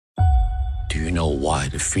Do you know why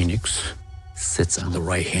the phoenix sits on the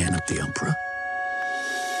right hand of the emperor?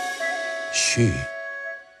 She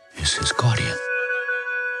is his guardian,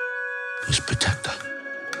 his protector.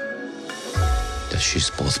 That she's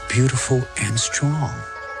both beautiful and strong.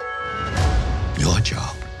 Your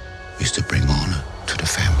job is to bring honor to the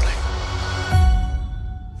family.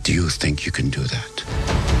 Do you think you can do that?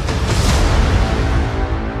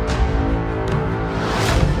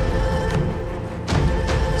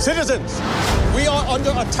 Citizens, we are under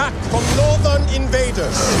attack from northern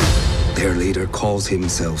invaders. Their leader calls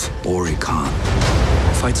himself Ori Khan.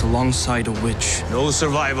 Fights alongside a witch. No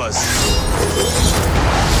survivors.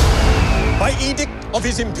 By edict of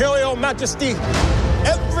His Imperial Majesty,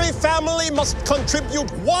 every family must contribute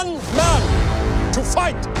 1 man to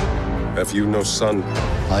fight. Have you no son?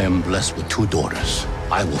 I am blessed with 2 daughters.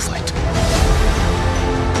 I will fight.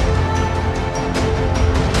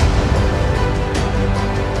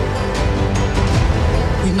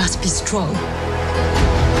 We must be strong.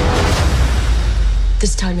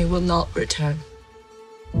 This time he will not return.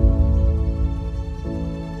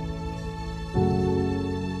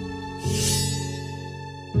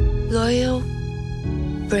 Loyal,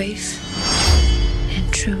 brave,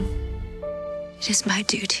 and true. It is my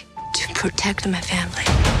duty to protect my family.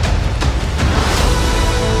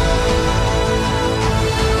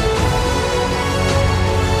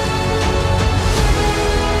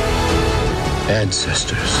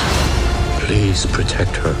 Ancestors, please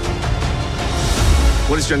protect her.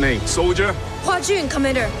 What is your name, soldier? Hua Jun,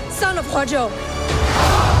 Commander, son of Hua Zhou.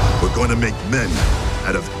 We're going to make men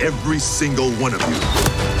out of every single one of you.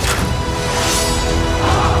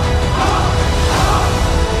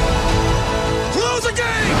 Close the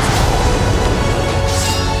gate!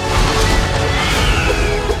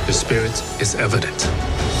 The spirit is evident,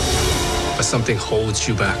 but something holds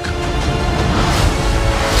you back.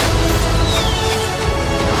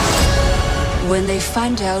 When they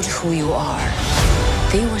find out who you are,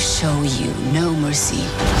 they will show you no mercy.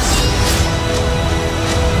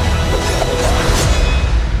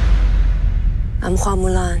 I'm Hua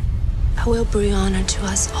Mulan. I will bring honor to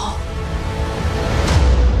us all.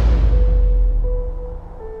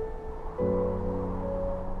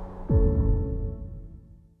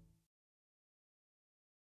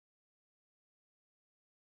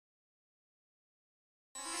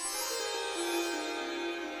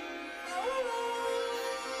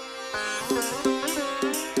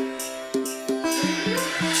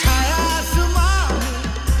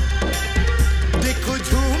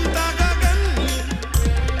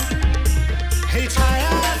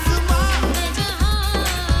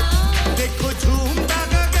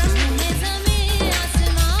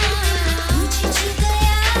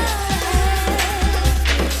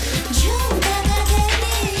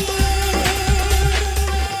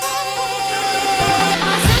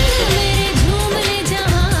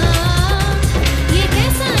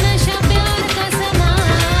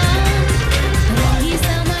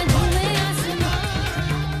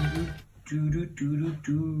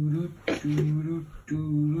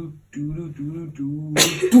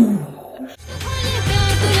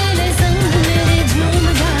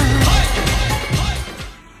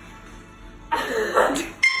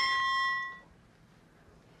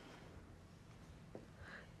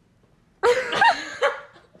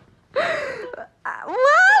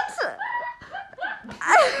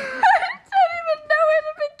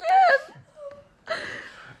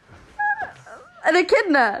 An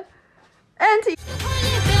echidna. Auntie.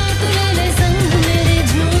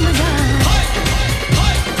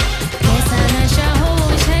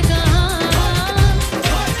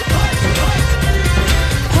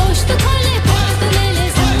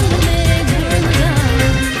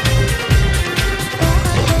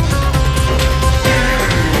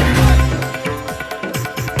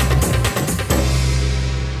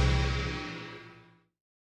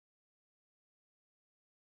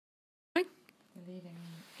 Deleting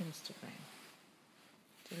Instagram.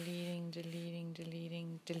 Deleting.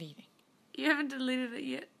 You haven't deleted it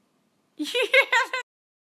yet. You haven't